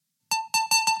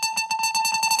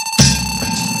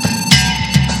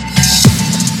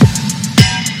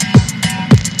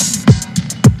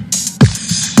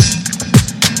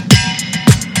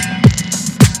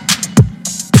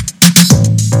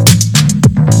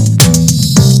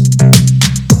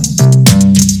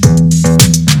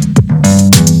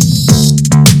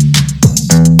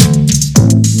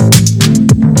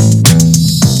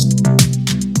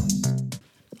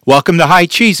Welcome to High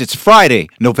Cheese. It's Friday,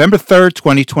 November 3rd,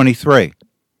 2023.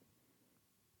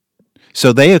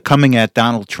 So they are coming at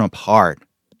Donald Trump hard.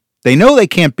 They know they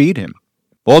can't beat him.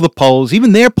 All the polls,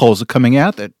 even their polls, are coming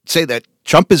out that say that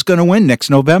Trump is going to win next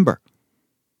November.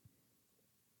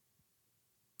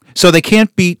 So they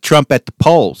can't beat Trump at the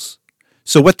polls.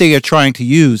 So what they are trying to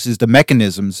use is the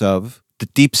mechanisms of the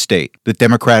deep state, the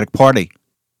Democratic Party,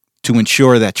 to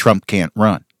ensure that Trump can't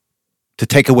run, to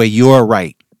take away your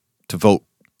right to vote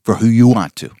for who you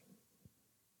want to,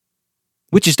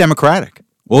 which is democratic.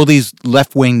 All these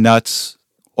left-wing nuts,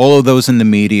 all of those in the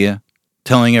media,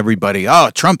 telling everybody,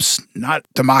 oh, Trump's not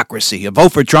democracy. A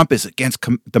vote for Trump is against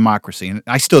democracy. And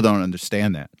I still don't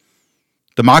understand that.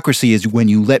 Democracy is when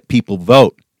you let people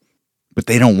vote, but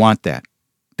they don't want that.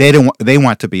 They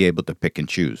want to be able to pick and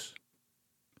choose.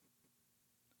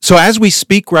 So as we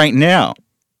speak right now,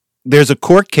 there's a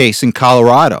court case in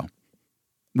Colorado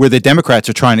where the Democrats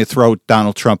are trying to throw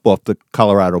Donald Trump off the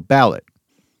Colorado ballot.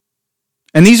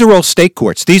 And these are all state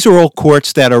courts. These are all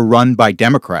courts that are run by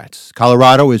Democrats.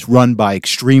 Colorado is run by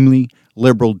extremely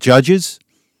liberal judges.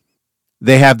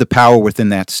 They have the power within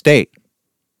that state.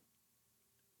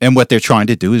 And what they're trying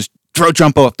to do is throw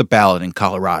Trump off the ballot in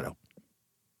Colorado.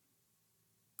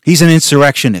 He's an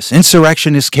insurrectionist.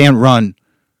 Insurrectionists can't run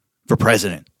for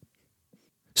president.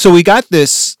 So we got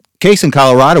this case in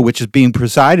Colorado, which is being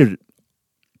presided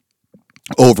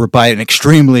over by an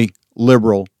extremely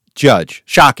liberal judge.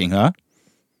 Shocking, huh?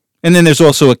 And then there's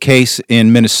also a case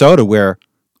in Minnesota where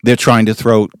they're trying to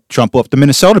throw Trump off the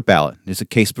Minnesota ballot. There's a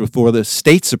case before the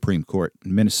state Supreme Court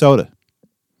in Minnesota.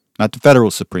 Not the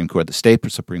federal Supreme Court, the state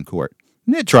Supreme Court.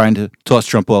 And they're trying to toss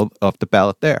Trump off the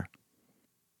ballot there.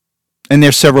 And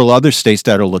there's several other states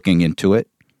that are looking into it.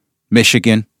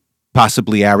 Michigan,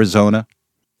 possibly Arizona.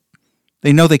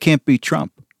 They know they can't beat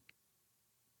Trump.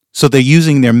 So they're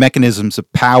using their mechanisms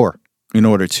of power in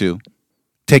order to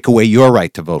take away your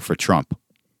right to vote for Trump,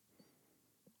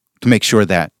 to make sure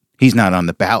that he's not on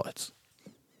the ballots.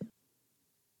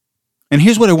 And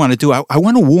here's what I want to do. I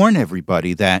want to warn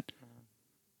everybody that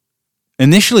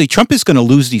initially Trump is going to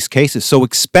lose these cases. So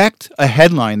expect a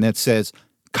headline that says,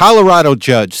 Colorado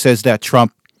judge says that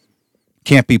Trump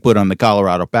can't be put on the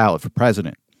Colorado ballot for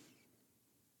president.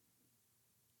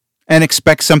 And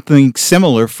expect something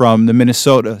similar from the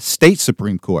Minnesota State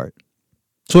Supreme Court.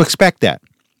 So expect that.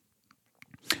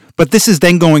 But this is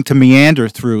then going to meander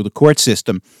through the court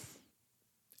system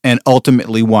and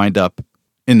ultimately wind up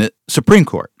in the Supreme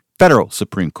Court, federal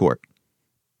Supreme Court.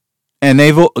 And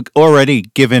they've already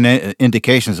given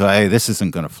indications of, hey, this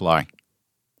isn't going to fly.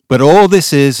 But all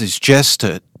this is just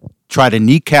to try to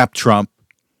kneecap Trump,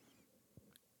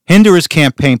 hinder his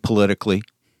campaign politically,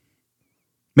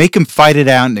 make him fight it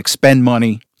out and expend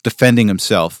money defending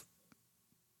himself.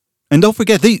 And don't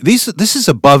forget, this is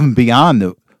above and beyond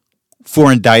the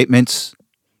 4 indictments,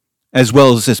 as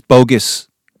well as this bogus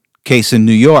case in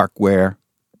New York where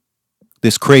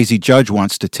this crazy judge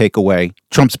wants to take away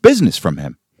Trump's business from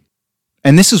him.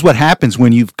 And this is what happens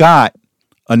when you've got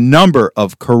a number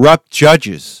of corrupt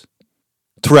judges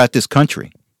throughout this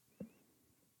country.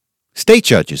 State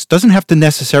judges. Doesn't have to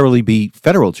necessarily be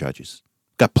federal judges.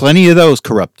 Got plenty of those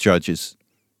corrupt judges.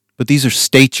 But these are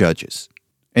state judges.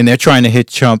 And they're trying to hit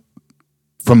Trump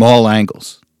from all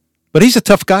angles. But he's a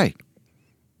tough guy.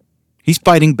 He's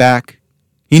fighting back.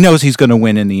 He knows he's going to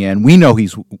win in the end. We know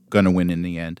he's going to win in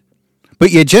the end.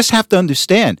 But you just have to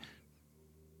understand,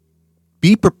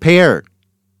 be prepared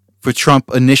for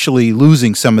Trump initially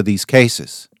losing some of these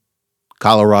cases.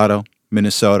 Colorado,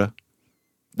 Minnesota.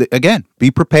 Again,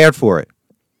 be prepared for it.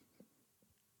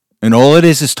 And all it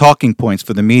is talking points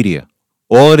for the media.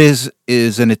 All it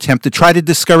is an attempt to try to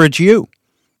discourage you.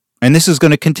 And this is going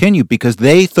to continue because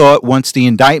they thought once the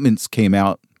indictments came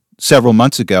out several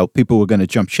months ago, people were going to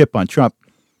jump ship on Trump.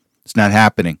 It's not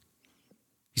happening.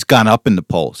 He's gone up in the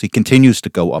polls. He continues to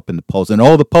go up in the polls. And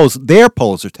all the polls, their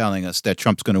polls are telling us that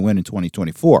Trump's going to win in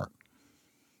 2024.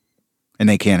 And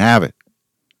they can't have it.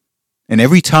 And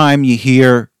every time you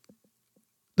hear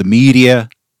the media,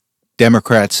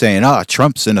 Democrats saying,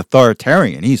 Trump's an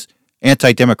authoritarian. He's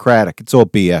anti-democratic. It's all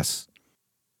BS.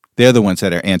 They're the ones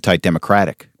that are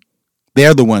anti-democratic.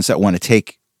 They're the ones that want to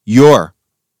take your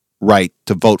right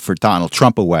to vote for Donald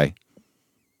Trump away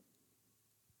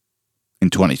in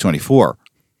 2024.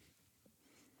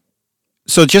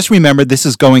 So just remember, this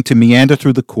is going to meander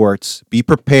through the courts. Be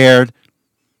prepared.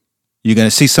 You're going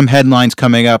to see some headlines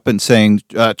coming up and saying,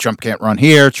 Trump can't run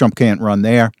here, Trump can't run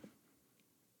there.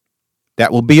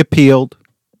 That will be appealed.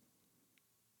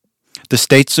 The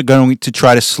states are going to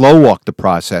try to slow walk the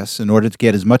process in order to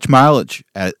get as much mileage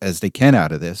as they can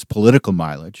out of this, political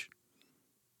mileage.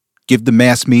 give the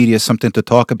mass media something to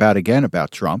talk about again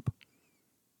about Trump.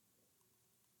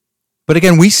 But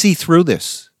again, we see through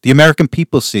this. The American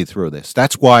people see through this.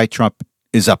 That's why Trump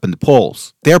is up in the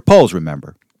polls. Their polls,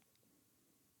 remember.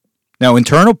 Now,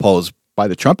 internal polls by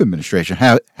the Trump administration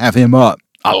have him up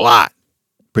a lot,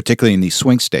 particularly in these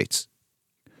swing states.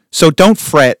 So don't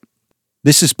fret.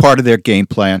 This is part of their game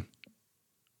plan.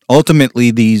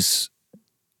 Ultimately, these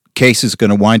cases are going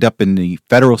to wind up in the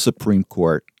federal Supreme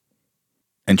Court,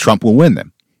 and Trump will win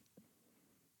them.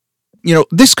 You know,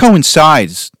 this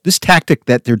tactic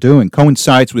that they're doing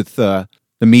coincides with the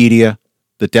media,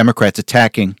 the Democrats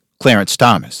attacking Clarence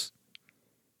Thomas,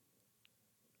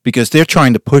 because they're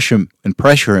trying to push him and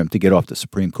pressure him to get off the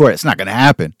Supreme Court. It's not going to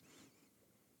happen,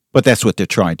 but that's what they're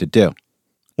trying to do.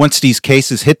 Once these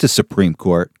cases hit the Supreme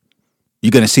Court, you're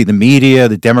going to see the media,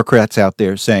 the Democrats out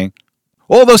there saying,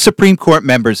 all those Supreme Court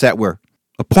members that were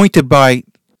appointed by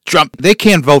Trump, they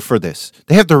can't vote for this.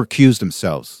 They have to recuse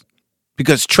themselves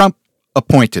because Trump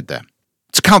appointed them.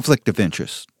 It's a conflict of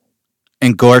interest.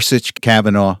 And Gorsuch,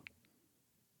 Kavanaugh,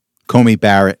 Comey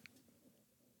Barrett,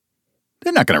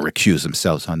 they're not going to recuse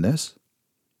themselves on this.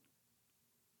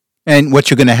 And what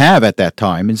you're going to have at that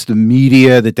time is the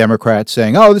media, the Democrats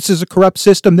saying, oh, this is a corrupt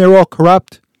system. They're all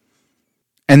corrupt.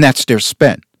 And that's their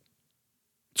spin.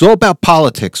 It's all about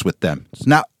politics with them. It's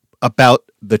not about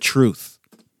the truth.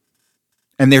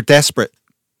 And they're desperate.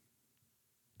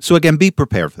 So again, be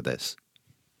prepared for this.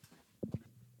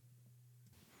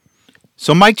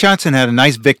 So Mike Johnson had a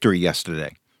nice victory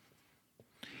yesterday.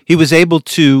 He was able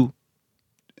to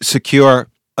secure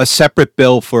a separate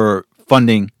bill for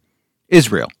funding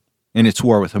Israel in its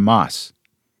war with Hamas.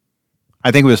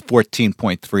 I think it was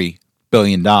 $14.3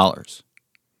 billion.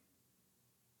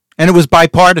 And it was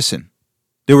bipartisan.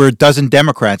 There were a dozen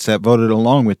Democrats that voted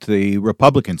along with the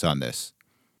Republicans on this.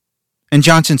 And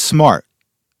Johnson's smart.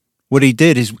 What he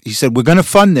did is he said, we're going to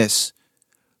fund this,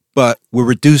 but we're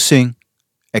reducing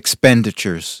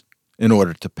expenditures in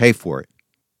order to pay for it.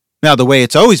 Now, the way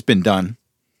it's always been done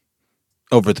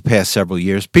over the past several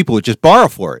years, people would just borrow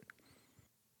for it.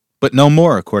 But no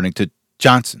more, according to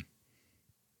Johnson.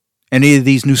 Any of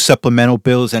these new supplemental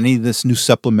bills, any of this new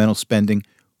supplemental spending,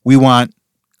 we want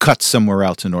cuts somewhere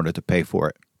else in order to pay for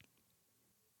it.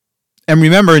 And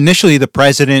remember, initially the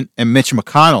president and Mitch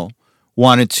McConnell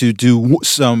wanted to do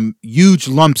some huge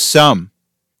lump sum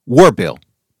war bill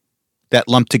that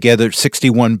lumped together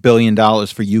 $61 billion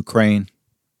for Ukraine,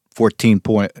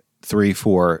 $14.3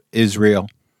 for Israel,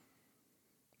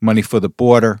 money for the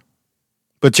border.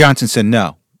 But Johnson said,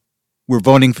 no, we're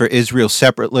voting for Israel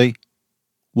separately.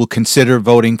 We'll consider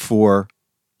voting for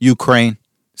Ukraine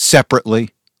separately.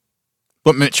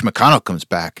 But Mitch McConnell comes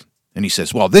back and he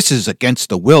says, well, this is against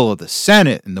the will of the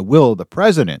Senate and the will of the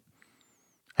president.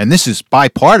 And this is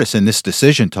bipartisan, this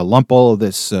decision to lump all of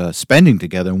this spending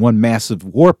together in one massive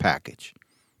war package.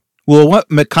 Well, what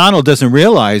McConnell doesn't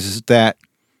realize is that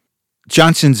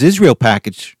Johnson's Israel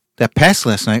package that passed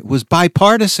last night was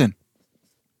bipartisan.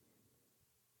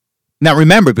 Now,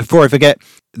 remember, before I forget,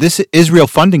 this Israel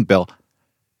funding bill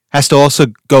has to also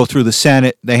go through the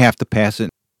Senate. They have to pass it.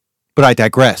 But I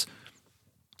digress.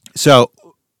 So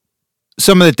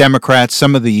some of the Democrats,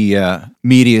 some of the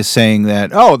media is saying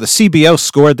that, oh, the CBO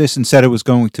scored this and said it was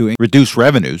going to reduce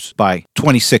revenues by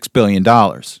 $26 billion.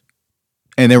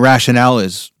 And their rationale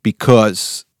is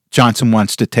because Johnson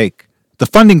wants to take the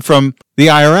funding from the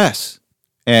IRS.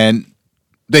 And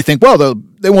they think, well,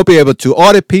 they won't be able to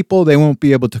audit people. They won't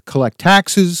be able to collect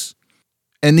taxes.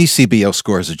 And these CBO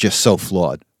scores are just so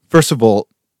flawed. First of all,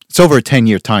 it's over a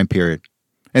 10-year time period.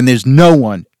 And there's no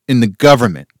one in the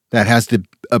government that has the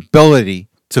ability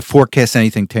to forecast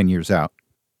anything 10 years out.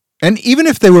 And even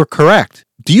if they were correct,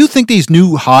 do you think these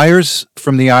new hires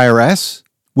from the IRS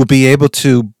will be able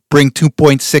to bring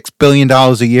 $2.6 billion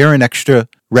a year in extra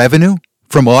revenue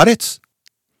from audits?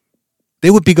 They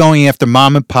would be going after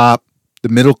mom and pop, the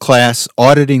middle class,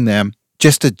 auditing them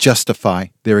just to justify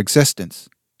their existence.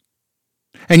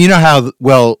 And you know how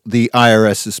well the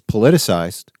IRS is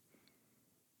politicized.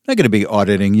 They're going to be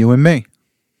auditing you and me.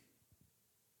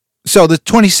 So the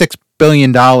 $26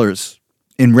 billion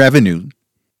in revenue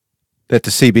that the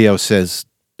CBO says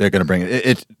they're going to bring,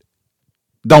 it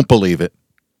don't believe it.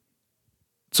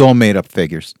 It's all made up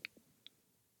figures.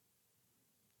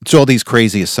 It's all these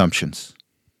crazy assumptions.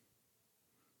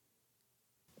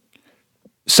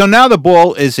 So now the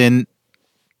ball is in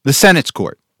the Senate's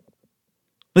court.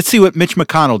 Let's see what Mitch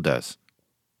McConnell does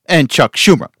and Chuck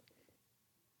Schumer.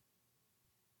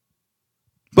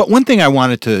 But one thing I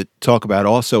wanted to talk about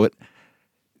also,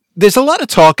 there's a lot of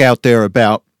talk out there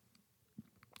about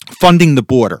funding the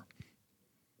border.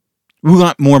 We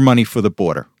want more money for the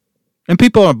border. And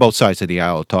people on both sides of the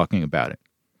aisle are talking about it.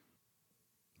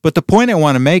 But the point I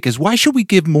want to make is, why should we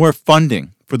give more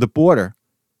funding for the border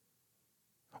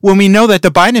when we know that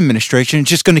the Biden administration is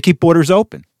just going to keep borders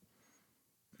open?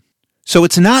 So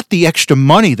it's not the extra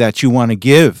money that you want to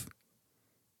give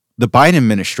the Biden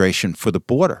administration for the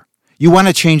border. You want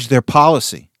to change their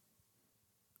policy.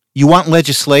 You want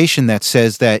legislation that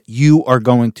says that you are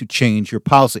going to change your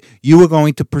policy. You are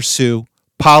going to pursue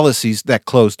policies that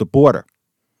close the border.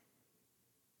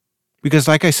 Because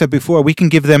like I said before, we can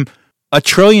give them $1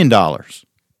 trillion,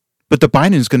 but the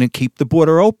Biden is going to keep the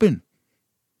border open,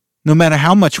 no matter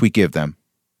how much we give them.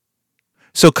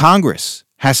 So Congress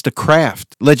has to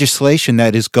craft legislation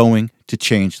that is going to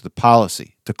change the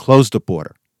policy, to close the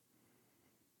border.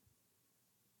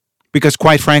 Because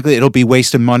quite frankly, it'll be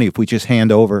wasting money if we just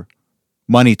hand over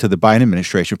money to the Biden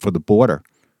administration for the border,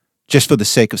 just for the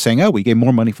sake of saying, oh, we gave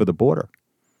more money for the border.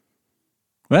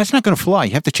 Well, that's not going to fly.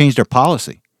 You have to change their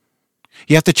policy.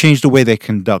 You have to change the way they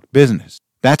conduct business.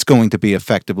 That's going to be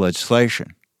effective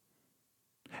legislation.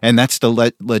 And that's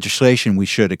the legislation we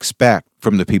should expect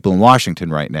from the people in Washington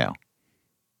right now.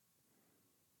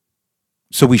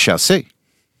 So we shall see.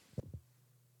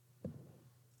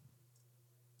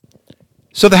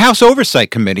 So the House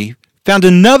Oversight Committee found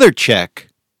another check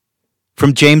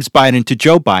from James Biden to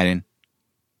Joe Biden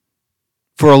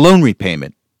for a loan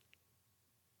repayment.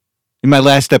 In my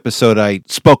last episode, I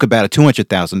spoke about a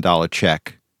 $200,000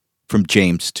 check from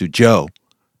James to Joe,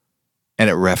 and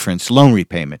it referenced loan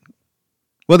repayment.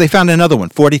 Well, they found another one,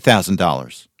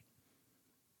 $40,000.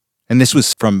 And this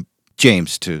was from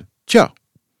James to Joe.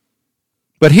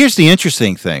 But here's the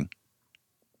interesting thing.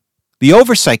 The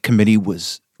Oversight Committee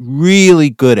was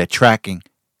really good at tracking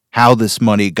how this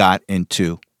money got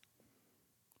into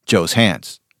Joe's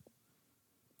hands.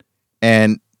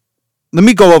 And let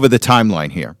me go over the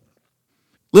timeline here.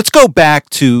 Let's go back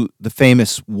to the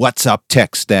famous "What's Up"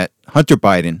 text that Hunter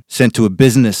Biden sent to a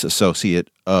business associate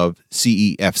of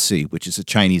CEFC, which is a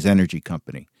Chinese energy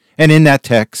company. And in that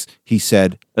text, he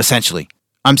said, essentially,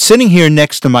 I'm sitting here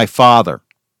next to my father,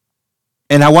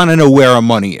 and I want to know where our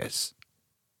money is.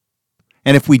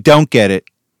 And if we don't get it,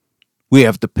 we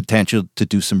have the potential to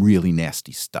do some really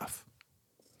nasty stuff.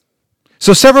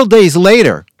 So several days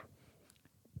later,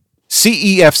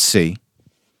 CEFC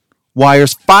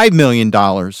wires $5 million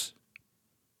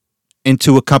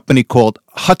into a company called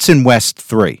Hudson West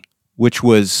 3, which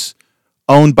was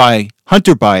owned by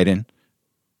Hunter Biden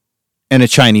and a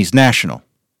Chinese national.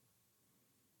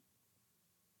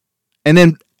 And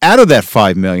then out of that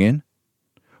 $5 million,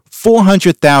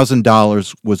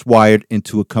 $400,000 was wired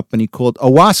into a company called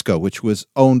Owasco, which was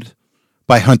owned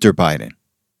by Hunter Biden.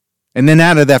 And then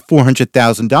out of that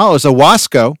 $400,000,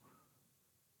 Owasco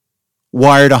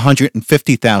wired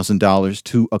 $150,000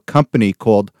 to a company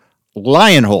called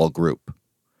Lionhall Group,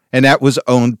 and that was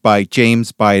owned by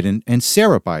James Biden and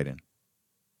Sarah Biden.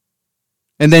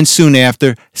 And then soon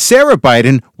after, Sarah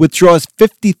Biden withdraws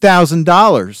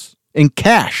 $50,000 in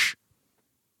cash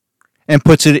and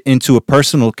puts it into a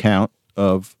personal account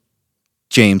of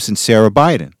James and Sarah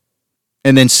Biden.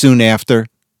 And then soon after,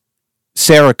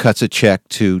 Sarah cuts a check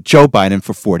to Joe Biden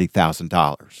for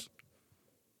 $40,000.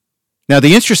 Now,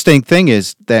 the interesting thing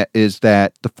is that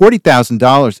the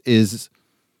 $40,000 is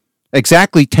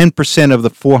exactly 10% of the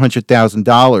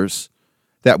 $400,000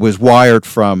 that was wired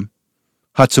from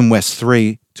Hudson West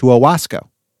 3 to Owasco.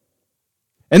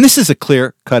 And this is a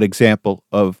clear-cut example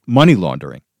of money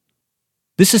laundering.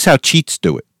 This is how cheats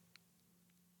do it.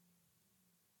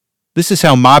 This is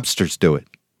how mobsters do it.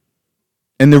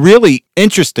 And the really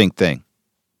interesting thing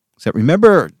is that,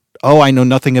 remember, I know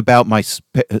nothing about my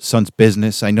son's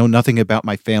business. I know nothing about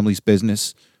my family's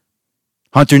business.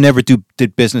 Hunter never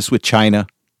did business with China.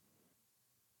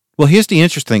 Well, here's the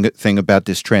interesting thing about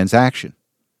this transaction.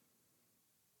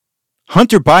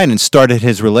 Hunter Biden started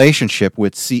his relationship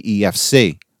with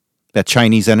CEFC, that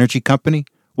Chinese energy company,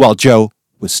 while Joe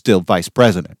was still vice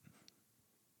president.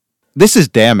 This is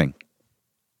damning.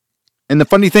 And the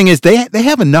funny thing is, they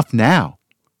have enough now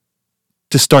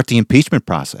to start the impeachment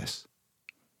process.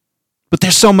 But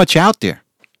there's so much out there.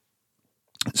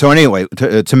 So anyway,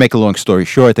 to make a long story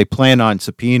short, they plan on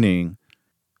subpoenaing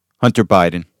Hunter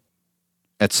Biden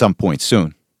at some point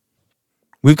soon.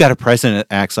 We've got a president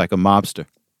that acts like a mobster.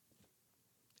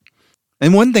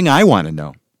 And one thing I want to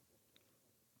know,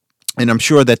 and I'm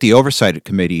sure that the Oversight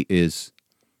Committee is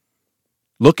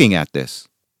looking at this,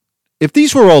 if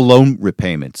these were all loan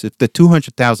repayments, if the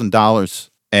 $200,000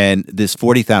 and this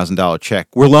 $40,000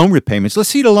 check were loan repayments, let's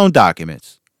see the loan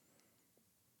documents.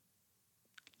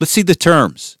 Let's see the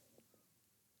terms.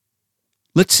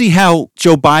 Let's see how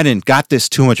Joe Biden got this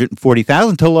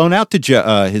 $240,000 to loan out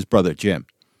to his brother Jim.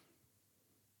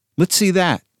 Let's see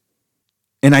that.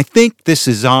 And I think this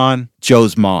is on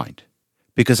Joe's mind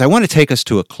because I want to take us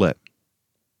to a clip.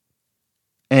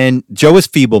 And Joe is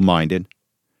feeble-minded.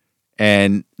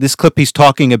 And this clip, he's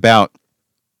talking about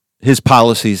his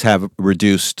policies have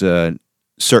reduced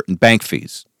certain bank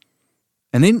fees.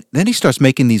 And then he starts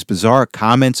making these bizarre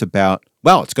comments about,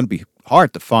 well, it's going to be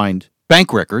hard to find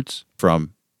bank records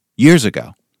from years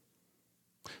ago.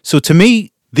 So to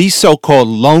me, these so-called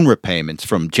loan repayments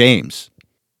from James,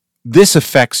 this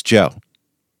affects Joe.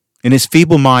 In his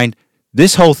feeble mind,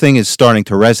 this whole thing is starting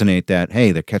to resonate that,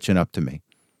 hey, they're catching up to me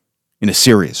in a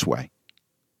serious way.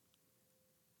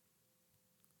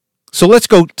 So let's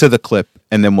go to the clip,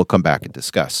 and then we'll come back and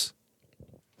discuss.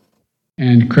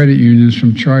 And credit unions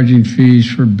from charging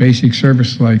fees for basic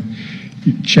service like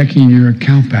checking your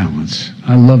account balance.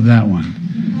 I love that one.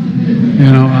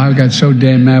 You know, I got so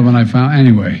damn mad when I found,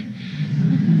 anyway.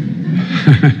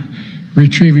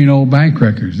 Retrieving old bank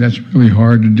records, that's really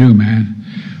hard to do, man.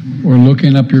 Or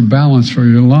looking up your balance for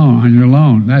your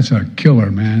loan, that's a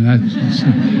killer, man.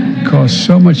 That costs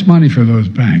so much money for those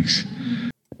banks.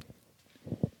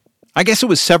 I guess it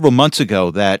was several months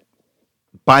ago that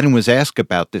Biden was asked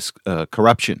about this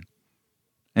corruption.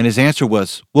 And his answer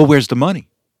was, well, where's the money?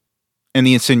 And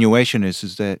the insinuation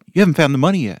is that you haven't found the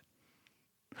money yet.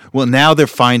 Well, now they're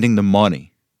finding the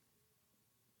money.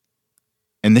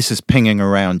 And this is pinging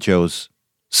around Joe's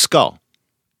skull.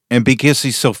 And because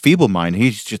he's so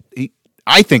feeble-minded,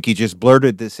 I think he just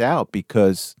blurted this out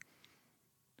because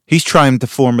he's trying to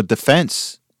form a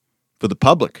defense for the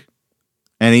public.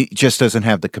 And he just doesn't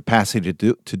have the capacity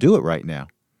to do it right now.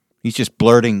 He's just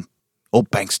blurting old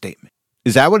bank statement.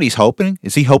 Is that what he's hoping?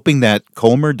 Is he hoping that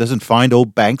Comer doesn't find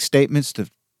old bank statements to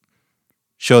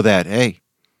show that, hey,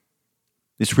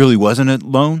 this really wasn't a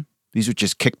loan? These are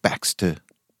just kickbacks to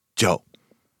Joe.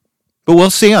 But we'll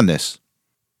see on this.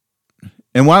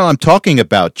 And while I'm talking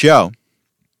about Joe,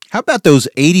 how about those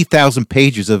 80,000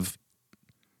 pages of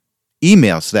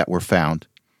emails that were found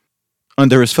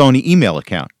under his phony email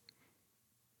account?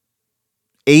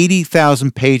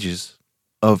 80,000 pages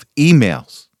of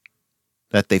emails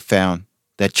that they found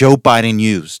that Joe Biden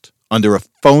used under a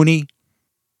phony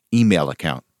email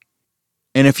account.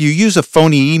 And if you use a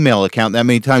phony email account that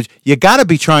many times, you got to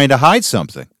be trying to hide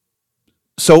something.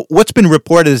 So what's been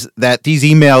reported is that these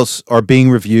emails are being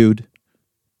reviewed,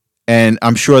 and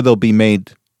I'm sure they'll be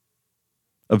made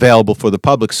available for the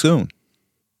public soon.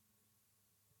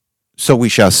 So we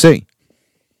shall see.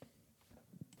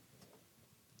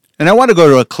 And I want to go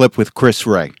to a clip with Chris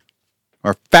Wray,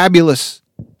 our fabulous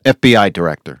FBI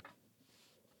director.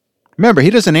 Remember, he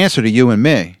doesn't answer to you and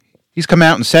me. He's come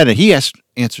out and said it. He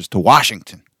answers to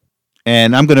Washington.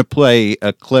 And I'm going to play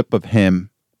a clip of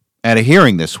him at a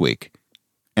hearing this week.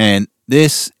 And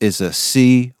this is a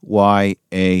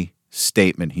CYA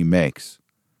statement he makes.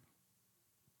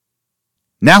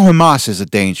 Now Hamas is a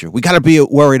danger. We got to be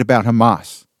worried about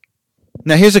Hamas.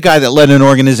 Now here's a guy that led an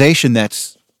organization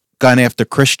that's gone after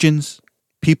Christians,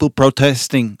 people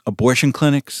protesting abortion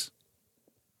clinics,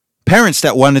 parents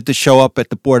that wanted to show up at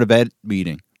the Board of Ed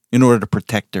meeting in order to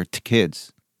protect their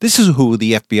kids. This is who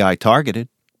the FBI targeted.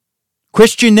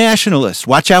 Christian nationalists,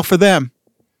 watch out for them.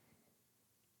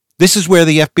 This is where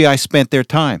the FBI spent their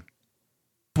time.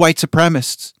 White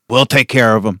supremacists, we'll take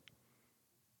care of them.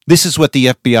 This is what the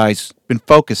FBI's been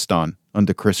focused on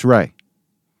under Chris Wray.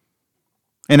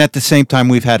 And at the same time,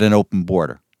 we've had an open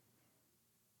border.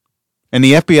 And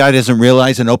the FBI doesn't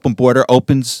realize an open border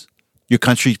opens your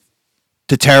country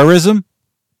to terrorism.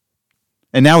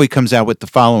 And now he comes out with the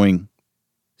following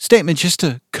statement just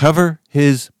to cover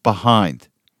his behind.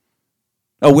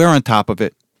 Oh, we're on top of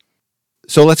it.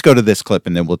 So let's go to this clip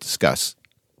and then we'll discuss.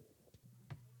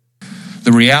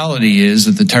 The reality is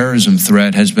that the terrorism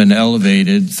threat has been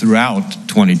elevated throughout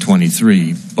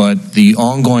 2023, but the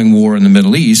ongoing war in the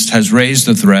Middle East has raised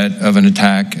the threat of an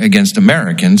attack against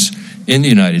Americans in the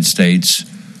United States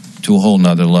to a whole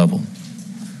nother level.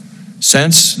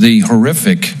 Since the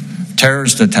horrific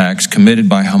terrorist attacks committed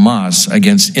by Hamas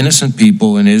against innocent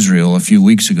people in Israel a few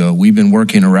weeks ago, we've been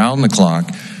working around the clock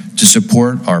to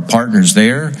support our partners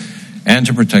there and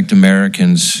to protect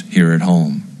Americans here at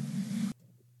home.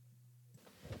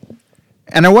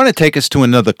 And I want to take us to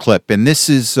another clip, and this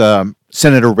is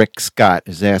Senator Rick Scott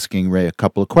is asking Ray a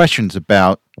couple of questions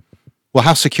about, well,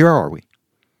 how secure are we?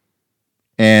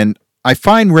 And I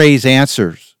find Ray's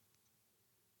answers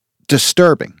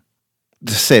disturbing,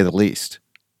 to say the least.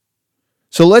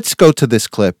 So let's go to this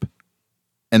clip,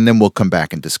 and then we'll come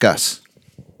back and discuss.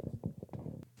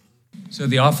 So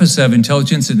the Office of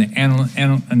Intelligence and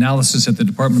Analysis at the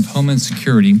Department of Homeland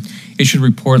Security issued a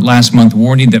report last month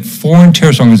warning that foreign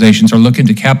terrorist organizations are looking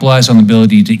to capitalize on the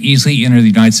ability to easily enter the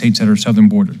United States at our southern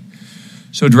border.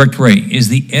 So, Director Wray, is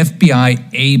the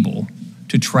FBI able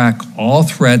to track all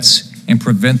threats and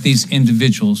prevent these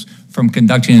individuals from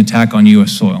conducting an attack on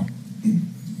U.S. soil?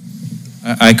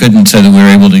 I couldn't say that we were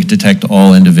able to detect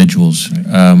all individuals.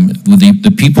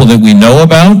 The people that we know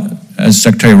about, as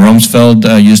Secretary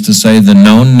Rumsfeld used to say, the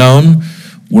known,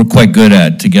 we're quite good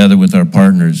at together with our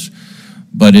partners.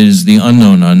 But it is the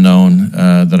unknown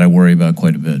that I worry about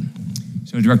quite a bit.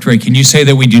 So, Director Wray, can you say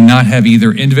that we do not have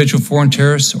either individual foreign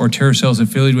terrorists or terror cells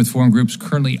affiliated with foreign groups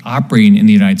currently operating in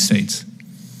the United States?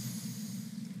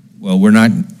 Well, we're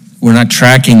not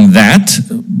tracking that,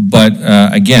 but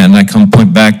again, I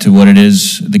point back to what it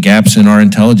is. The gaps in our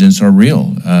intelligence are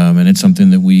real, and it's something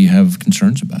that we have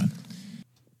concerns about.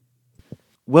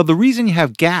 Well, the reason you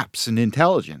have gaps in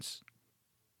intelligence,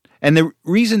 and the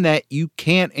reason that you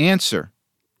can't answer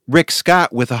Rick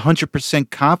Scott with 100%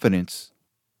 confidence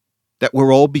that we'll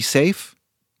all be safe,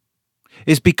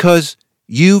 is because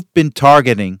you've been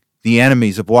targeting the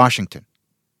enemies of Washington.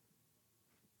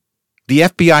 The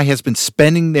FBI has been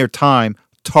spending their time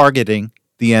targeting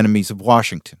the enemies of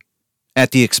Washington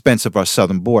at the expense of our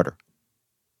southern border.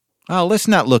 Oh, let's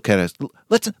not look at it.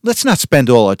 Let's not spend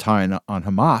all our time on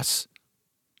Hamas.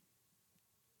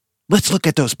 Let's look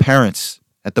at those parents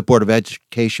at the Board of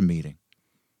Education meeting.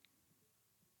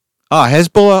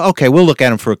 Hezbollah, okay, we'll look at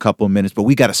them for a couple of minutes, but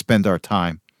we got to spend our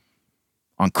time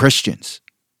on Christians.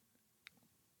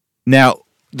 Now,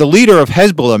 the leader of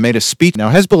Hezbollah made a speech.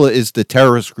 Now, Hezbollah is the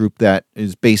terrorist group that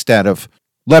is based out of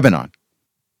Lebanon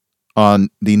on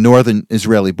the northern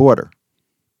Israeli border.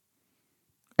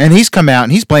 And he's come out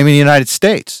and he's blaming the United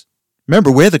States.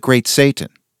 Remember, we're the great Satan.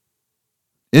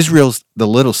 Israel's the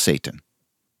little Satan.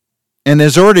 And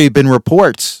there's already been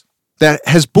reports that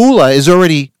Hezbollah is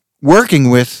already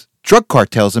working with drug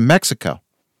cartels in Mexico,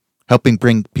 helping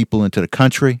bring people into the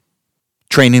country,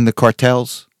 training the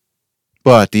cartels.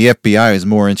 But the FBI is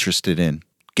more interested in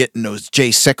getting those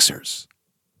J6ers.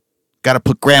 Got to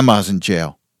put grandmas in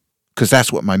jail, because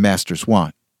that's what my masters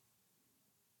want.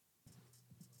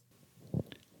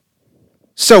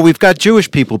 So we've got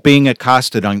Jewish people being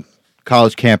accosted on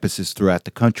college campuses throughout the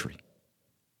country.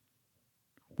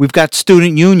 We've got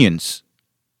student unions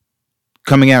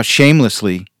coming out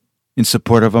shamelessly in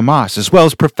support of Hamas, as well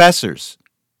as professors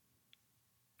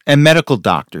and medical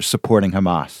doctors supporting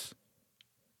Hamas.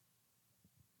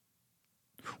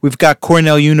 We've got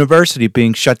Cornell University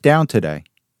being shut down today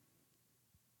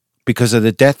because of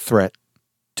the death threat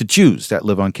to Jews that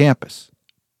live on campus.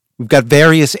 We've got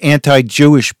various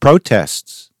anti-Jewish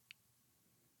protests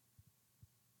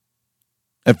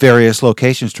at various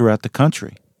locations throughout the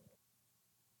country.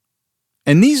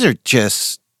 And these are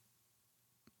just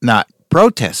not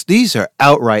protests. These are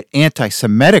outright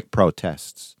anti-Semitic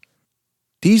protests.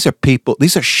 These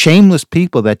are shameless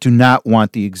people that do not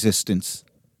want the existence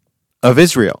of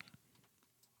Israel.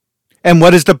 And what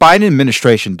does the Biden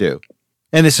administration do?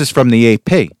 And this is from the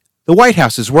AP. The White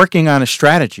House is working on a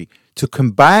strategy to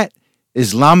combat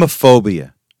Islamophobia.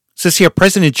 It says here,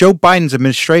 President Joe Biden's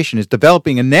administration is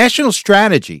developing a national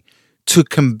strategy to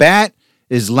combat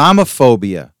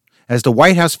Islamophobia as the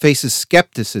White House faces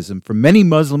skepticism from many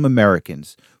Muslim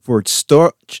Americans for its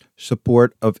staunch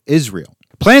support of Israel.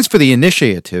 Plans for the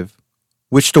initiative,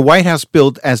 which the White House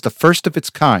billed as the first of its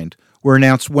kind, were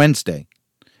announced Wednesday.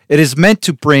 It is meant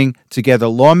to bring together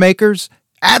lawmakers,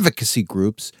 advocacy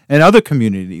groups, and other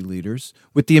community leaders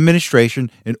with the administration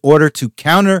in order to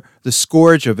counter the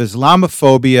scourge of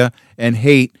Islamophobia and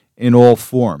hate in all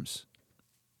forms.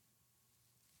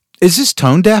 Is this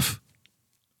tone deaf?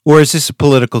 Or is this a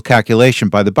political calculation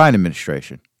by the Biden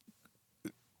administration?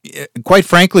 Quite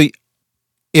frankly,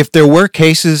 if there were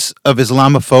cases of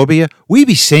Islamophobia, we'd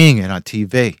be seeing it on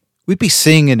TV. We'd be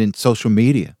seeing it in social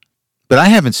media. But I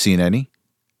haven't seen any.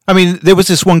 I mean, there was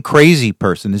this one crazy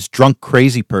person, this drunk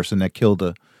crazy person that killed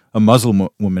a Muslim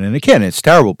woman. And again, it's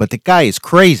terrible, but the guy is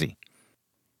crazy.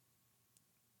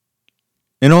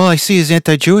 And all I see is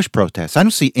anti-Jewish protests. I don't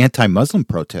see anti-Muslim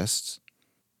protests.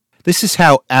 This is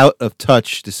how out of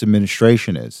touch this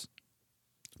administration is.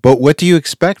 But what do you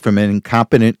expect from an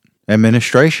incompetent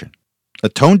administration? A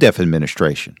tone-deaf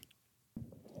administration.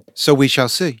 So we shall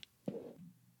see.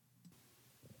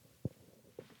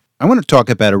 I want to talk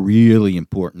about a really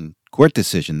important court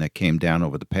decision that came down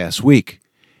over the past week.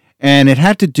 And it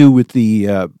had to do with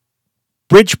the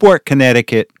Bridgeport,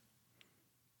 Connecticut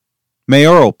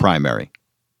mayoral primary,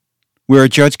 where a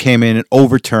judge came in and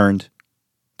overturned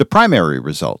the primary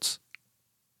results.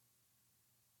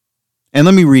 And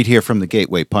let me read here from the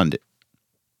Gateway Pundit.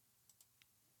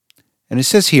 And it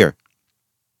says here,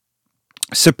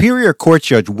 Superior Court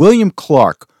Judge William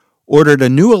Clark ordered a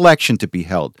new election to be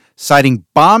held, citing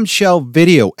bombshell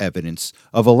video evidence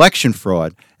of election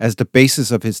fraud as the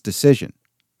basis of his decision.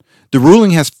 The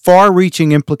ruling has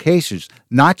far-reaching implications,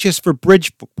 not just for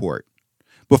Bridgeport,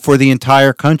 but for the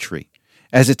entire country,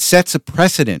 as it sets a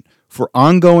precedent for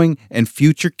ongoing and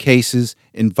future cases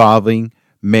involving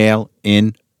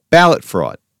mail-in ballot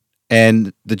fraud.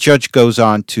 And the judge goes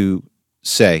on to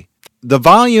say, the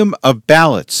volume of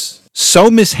ballots so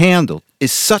mishandled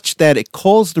is such that it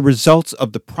calls the results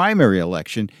of the primary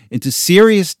election into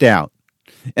serious doubt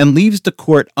and leaves the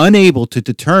court unable to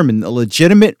determine the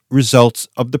legitimate results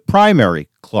of the primary,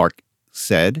 Clark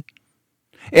said,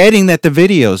 adding that the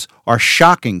videos are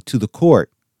shocking to the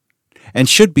court and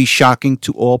should be shocking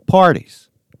to all parties.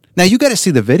 Now, you got to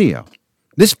see the video.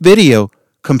 This video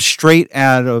comes straight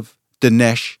out of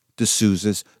Dinesh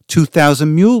D'Souza's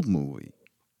 2000 Mule movie.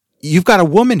 You've got a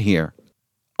woman here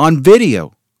on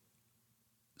video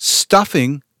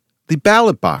stuffing the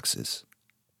ballot boxes.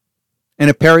 And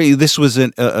apparently this was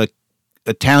a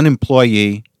town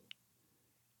employee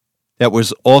that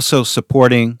was also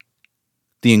supporting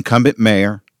the incumbent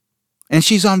mayor. And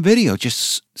she's on video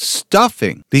just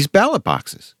stuffing these ballot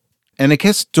boxes. And I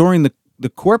guess during the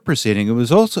court proceeding,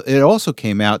 it also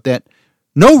came out that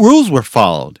no rules were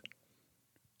followed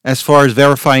as far as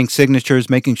verifying signatures,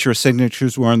 making sure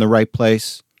signatures were in the right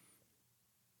place.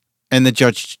 And the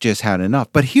judge just had enough.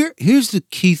 But here's the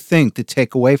key thing to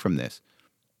take away from this.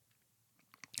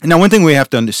 Now, one thing we have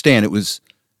to understand, it was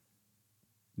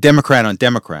Democrat on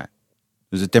Democrat.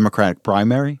 It was a Democratic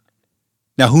primary.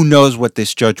 Now, who knows what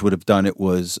this judge would have done? It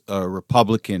was a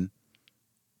Republican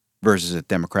versus a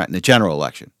Democrat in the general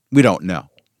election. We don't know.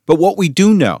 But what we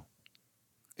do know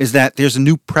is that there's a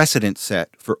new precedent set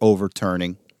for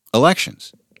overturning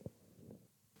elections.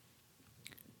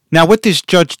 Now, what this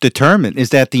judge determined is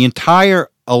that the entire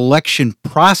election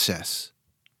process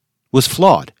was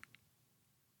flawed.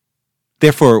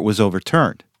 Therefore, it was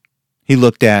overturned. He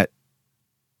looked at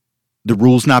the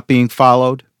rules not being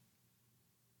followed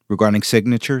regarding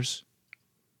signatures.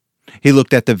 He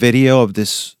looked at the video of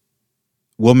this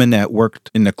woman that worked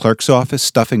in the clerk's office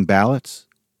stuffing ballots.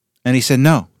 And he said,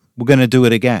 no, we're going to do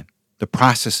it again. The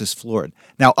process is flawed.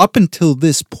 Now, up until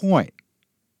this point,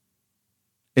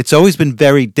 it's always been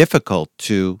very difficult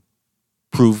to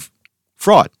prove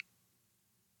fraud.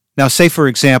 Now, say, for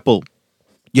example,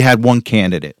 you had one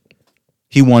candidate.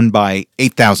 He won by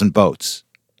 8,000 votes.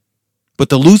 But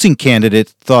the losing candidate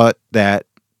thought that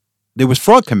there was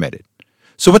fraud committed.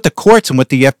 So what the courts and what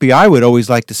the FBI would always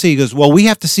like to see, he goes, well, we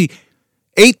have to see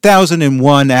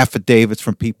 8,001 affidavits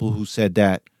from people who said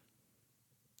that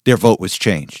their vote was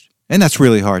changed. And that's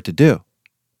really hard to do.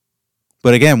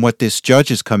 But again, what this judge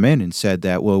has come in and said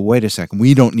that, well, wait a second,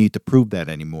 we don't need to prove that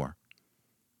anymore.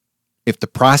 If the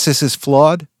process is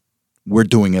flawed, we're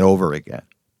doing it over again.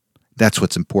 That's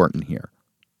what's important here.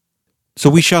 So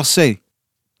we shall say,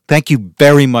 thank you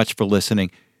very much for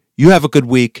listening. You have a good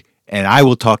week, and I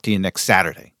will talk to you next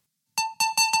Saturday.